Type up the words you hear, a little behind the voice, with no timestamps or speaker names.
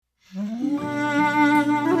أكرم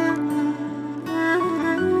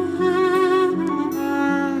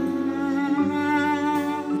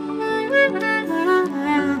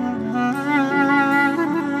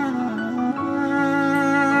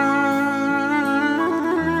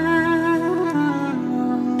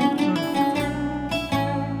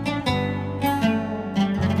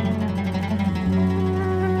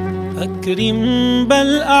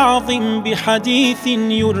بل أعظم بحديث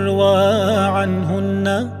يروى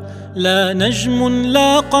عنهن، لا نجم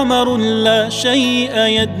لا قمر لا شيء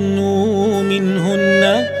يدنو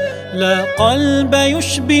منهن، لا قلب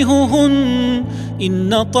يشبههن إن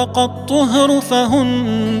نطق الطهر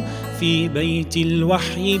فهن، في بيت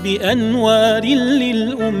الوحي بأنوار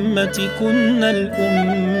للأمة كن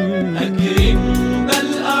الأم. أكرم بل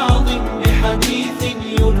أعظم بحديث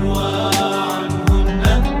يروى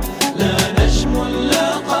عنهن، لا نجم لا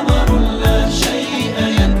قمر لا شيء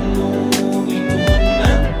يدنو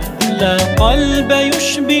منهن، لا قلب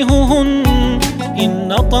يشبههن إن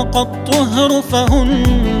نطق الطهر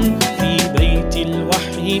فهن، في بيت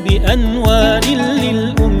الوحي بأنوار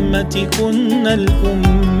للأمة كن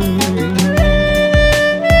الأم.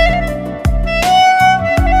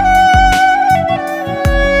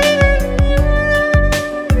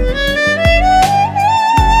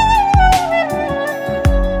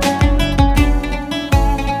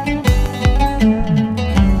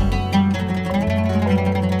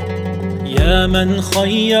 يا من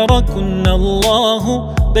خيركن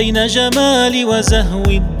الله بين جمال وزهو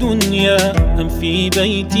الدنيا، أم في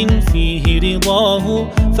بيت فيه رضاه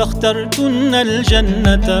فاخترتن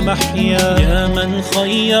الجنة محيا. يا من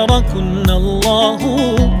خيركن الله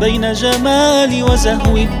بين جمال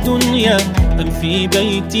وزهو الدنيا، أم في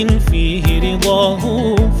بيت فيه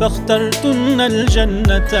رضاه فاخترتن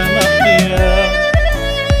الجنة محيا.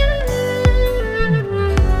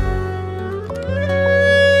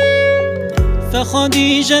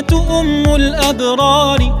 فخديجة أم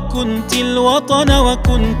الأبرار كنت الوطن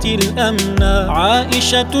وكنت الأمن،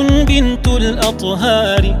 عائشة بنت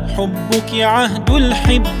الأطهار حبك عهد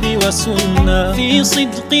الحب وسنة، في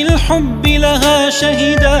صدق الحب لها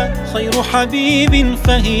شهدا خير حبيب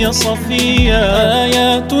فهي صفية،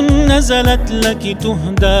 آيات نزلت لك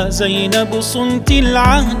تهدى زينب صنت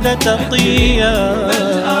العهد تقيا.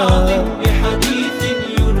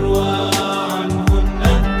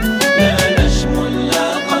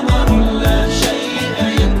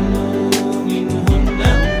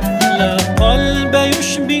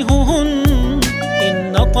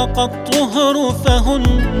 نطق الطهر فهن،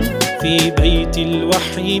 في بيت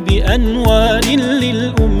الوحي بأنوار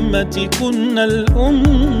للأمة كن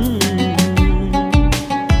الأم.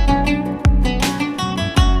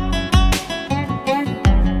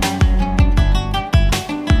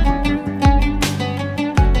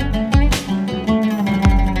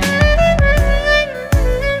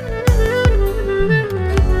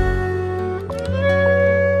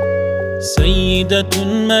 سيدة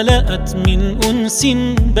ملأت من أنس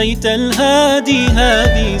بيت الهادي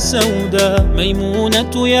هذه سودا،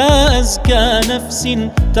 ميمونة يا أزكى نفس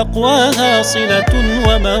تقواها صلة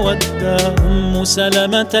ومودة، أم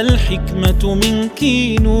سلمة الحكمة منك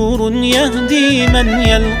نور يهدي من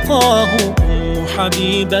يلقاه، أم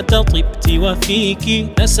حبيبة طبت وفيك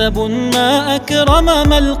نسب ما أكرم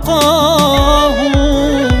ملقاه.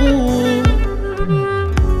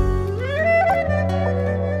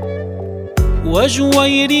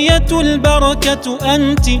 وجويرية البركة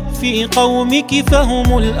أنت في قومك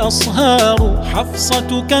فهم الأصهار،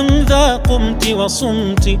 حفصة كم ذا قمت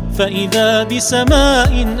وصمت فإذا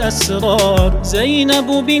بسماء أسرار،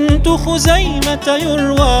 زينب بنت خزيمة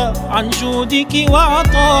يروى عن جودك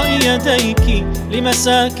وعطاء يديك،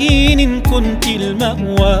 لمساكين كنت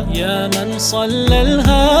المأوى يا من صلى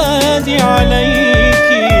الهادي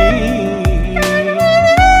عليك.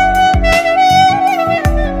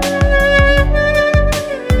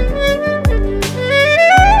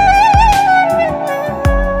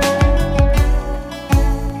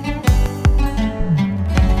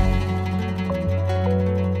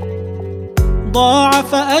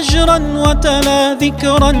 ضاعف أجرا وتلا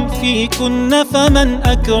ذكرا فيكن فمن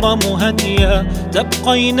أكرم هديا،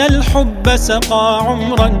 تبقين الحب سقى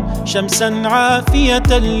عمرا شمسا عافية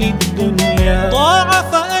للدنيا.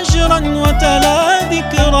 ضاعف أجرا وتلا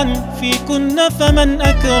ذكرا فيكن فمن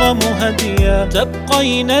أكرم هديا،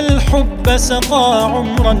 تبقين الحب سقى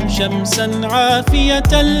عمرا شمسا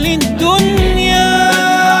عافية للدنيا.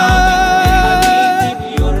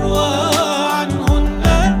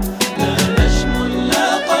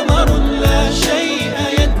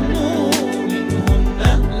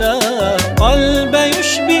 قلب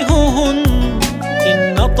يشبههن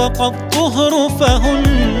إن نطق الطهر فهن،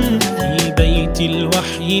 في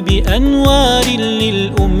الوحي بأنوار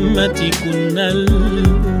للأمة كنا